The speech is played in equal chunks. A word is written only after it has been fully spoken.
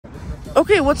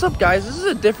Okay, what's up, guys? This is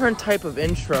a different type of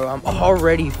intro. I'm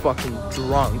already fucking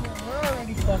drunk. We're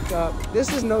already fucked up.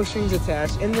 This is No Strings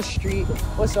Attached. In the street.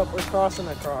 What's up? We're crossing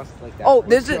across like that. Oh,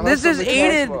 this is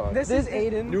Aiden. This is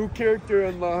Aiden. New character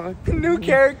unlocked. New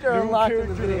character unlocked in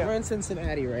the video. We're in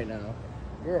Cincinnati right now.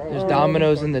 There's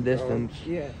dominoes in the distance.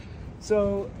 Yeah.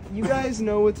 So, you guys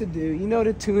know what to do. You know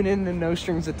to tune in to No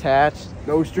Strings Attached.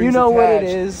 No strings You know what it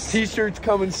attached. is. T-shirts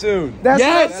coming soon. That's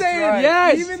Yes, what I'm saying. right.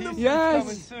 Yes, Even the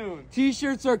Coming soon.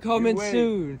 T-shirts are coming You wait.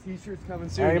 soon. T-shirts coming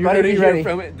soon. Everybody You're be gonna hear ready.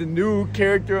 from it. The new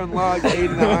character unlocked,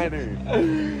 Aiden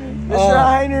Heiner. Mr.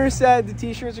 Heiner said the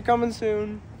t-shirts are coming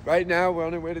soon. Right now, we're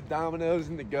on our way to Domino's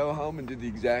and to go home and do the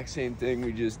exact same thing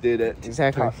we just did at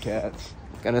Exactly. Thundercats.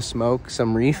 Gonna smoke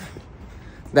some reef.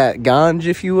 That ganj,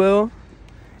 if you will.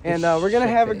 And we're gonna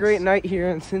have a great night here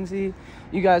in Cincy.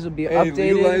 You guys will be Hey, updated.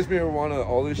 legalize marijuana.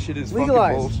 All this shit is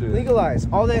Legalize. fucking bullshit. Legalize.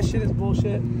 All that shit is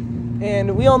bullshit.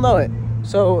 And we all know it.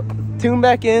 So tune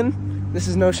back in. This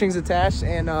is No Strings Attached,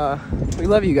 and we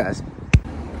love you guys.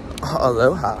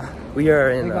 Aloha. We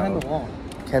are in behind the wall.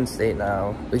 Kent State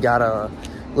now. We got a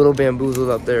little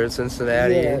bamboozled up there in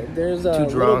Cincinnati. Yeah, there's Too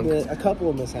drunk. a couple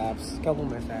of mishaps.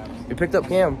 We picked up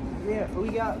Cam. Yeah,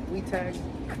 we tagged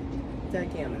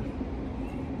Cameron.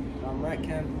 Right,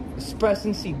 Ken?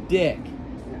 Expressing see dick.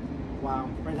 Yeah. Wow.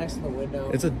 Right next to the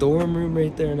window. It's a dorm room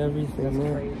right there and everything. That's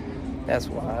man. crazy. That's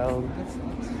wild. That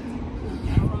sucks.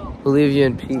 We'll leave you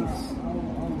in peace.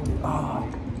 Oh,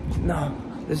 no.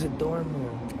 There's a dorm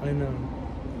room. I know.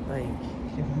 Like,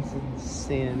 It's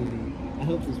insanity. I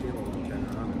hope this video will turn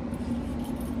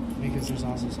on. Because there's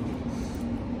also some.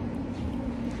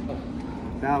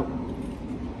 Now.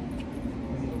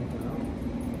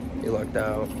 you lucked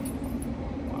out.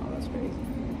 Wow, that's crazy.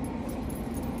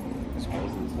 That's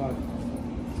crazy as fuck.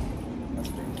 That's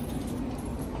crazy.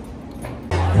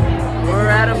 We're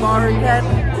at a bar in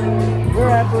Kent. We're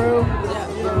at Brew.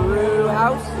 Yeah, Brew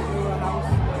House.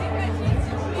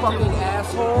 Fucking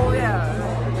asshole,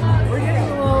 yeah. We're getting a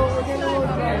little drunk. We're getting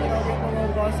a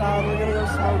little buzz out. We're gonna go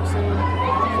smoke soon.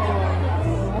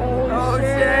 Oh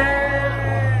shit!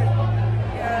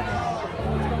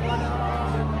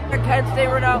 Kent State,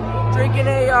 we're now drinking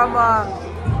a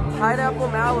pineapple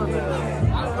Malibu.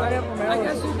 Pineapple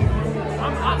Malibu.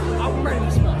 I'm ready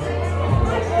to smoke.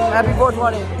 Happy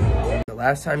 420. The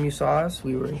last time you saw us,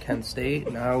 we were in Kent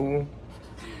State. Now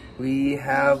we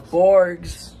have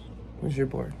Borgs. Where's your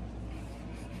Borg?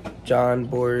 John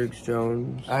Borgs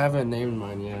Jones. I haven't named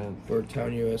mine yet.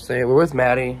 Borgtown, USA. We're with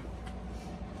Maddie.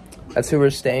 That's who we're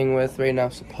staying with right now,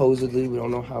 supposedly. We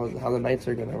don't know how the nights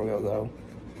are gonna go, though.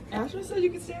 Ashley said you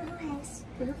could stay at her house,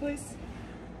 at her place.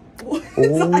 Oh.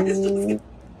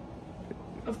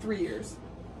 Of 3 years.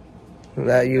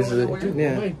 That usually.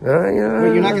 Yeah. Yeah.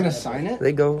 Wait, you're not gonna sign it?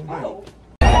 They go. Oh.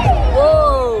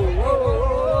 Whoa!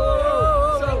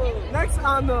 So, next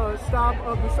on the stop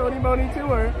of the Sony Money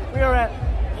tour, we are at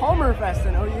Palmerfest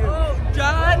in OU.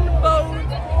 John Boat.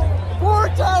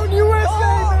 Borgtown,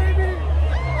 USA, baby!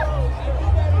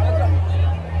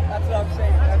 That's what I'm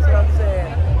saying. That's what I'm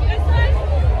saying.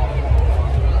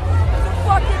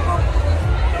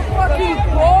 Fucking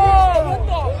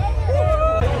ball!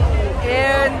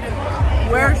 And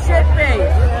we're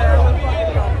shit-faced.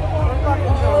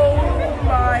 Oh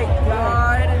my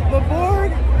god. The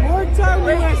Borgtown,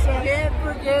 USA. Can't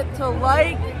forget to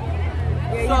like,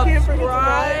 Yeah, you can't forget to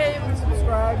subscribe, like,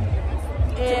 subscribe.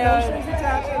 and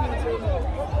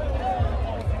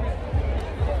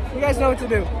You guys know what to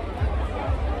do.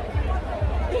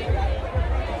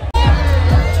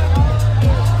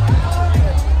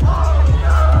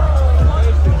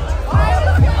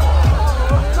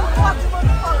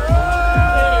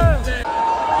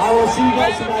 I will see you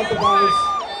guys tonight, the boys.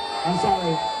 I'm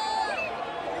sorry.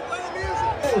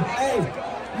 Hey,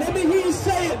 let me hear you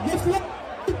say it.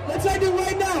 Let's end it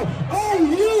right now. Oh,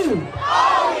 you!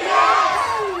 Oh, yeah!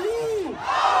 Oh, you!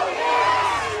 Oh,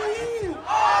 yeah! Oh, you!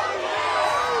 Oh,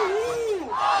 you!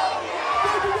 Oh, yeah!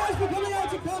 Thank you guys for coming out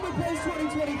to Common Place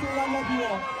 2023. I love you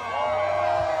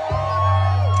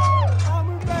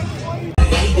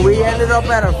all. we ended up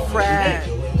at a frat.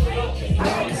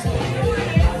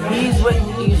 He's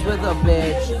with a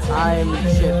bitch. I'm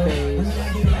shit-faced.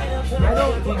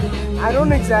 I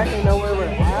don't exactly know where we're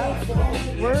at.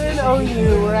 We're in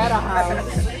OU. We're at a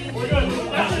house.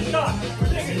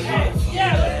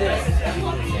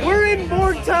 We're in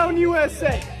Borgtown,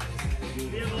 USA.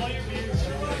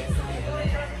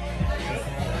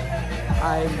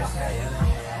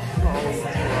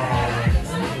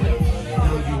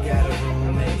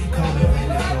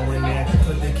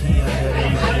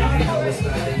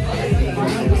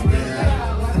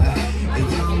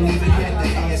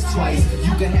 Twice.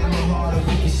 You can have my heart or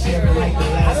we can share it like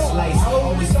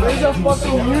a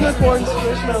fucking unicorn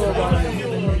squishmallow body.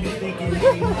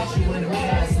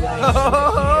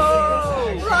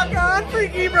 Oh, rock on,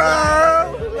 freaky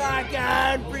bro! Rock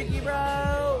on, freaky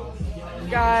bro!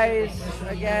 Guys,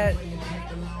 again,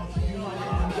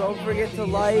 don't forget to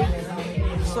like,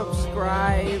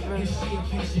 subscribe,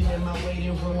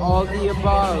 all the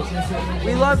above.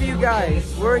 We love you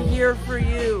guys. We're here for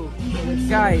you.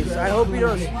 Guys, I hope you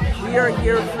know we are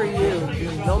here for you.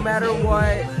 No matter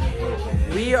what,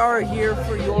 we are here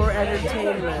for your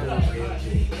entertainment.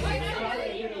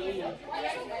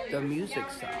 The music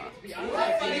stops.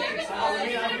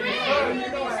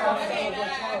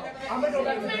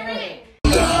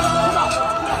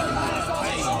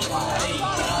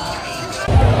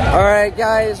 Alright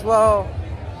guys, well,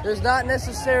 there's not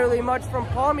necessarily much from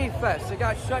Palmy Fest. It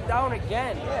got shut down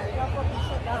again. Yeah, it got fucking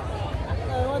shut down.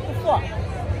 What the fuck?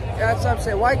 That's what I'm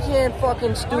saying. Why can't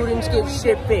fucking students get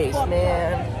shit-faced,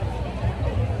 man?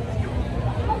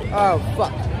 Oh,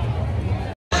 fuck.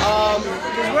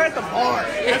 Because we're at the bar.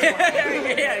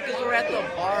 Yeah, because we're at the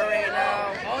bar right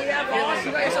now. Oh yeah, boss,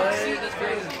 you guys don't see this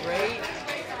place is great.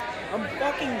 I'm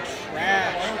fucking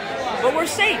trash. But we're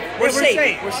safe. We're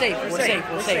safe. We're safe. We're safe.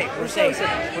 We're safe. We're safe.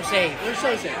 We're safe. We're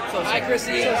so safe. Hi,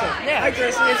 Chrissy. Yeah. Hi,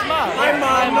 Chrissy. It's Mom. Hi,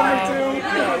 Mom. Number 2.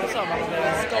 Yeah, what's up, Mom?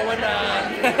 What's going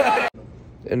on?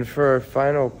 And for our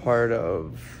final part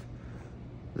of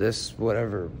this,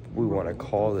 whatever we want to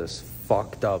call this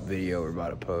fucked up video we're about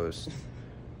to post.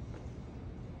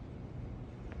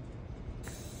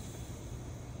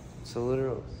 It's a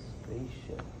literal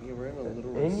spaceship. Yeah, we're in a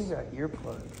literal. And you got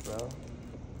earplugs, bro.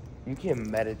 You can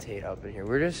meditate up in here.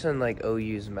 We're just in like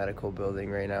OU's medical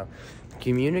building right now.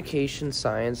 Communication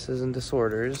Sciences and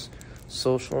Disorders,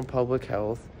 Social and Public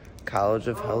Health, College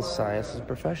of Health Sciences and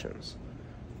Professions.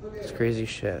 It's crazy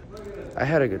shit. I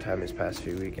had a good time these past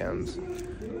few weekends,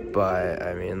 but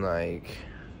I mean, like,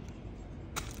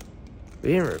 we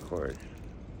didn't record.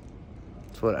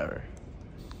 It's whatever.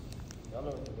 Y'all know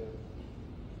what to do.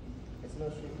 It's no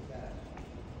shit with that.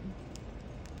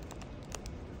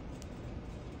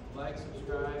 Like,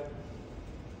 subscribe,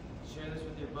 share this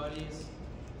with your buddies,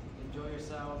 enjoy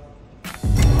yourself.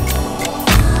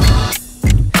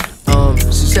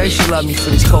 She say she love me for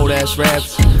these cold ass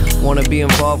raps. Wanna be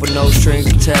involved with no strings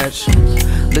attached.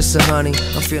 Listen, honey,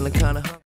 I'm feeling kinda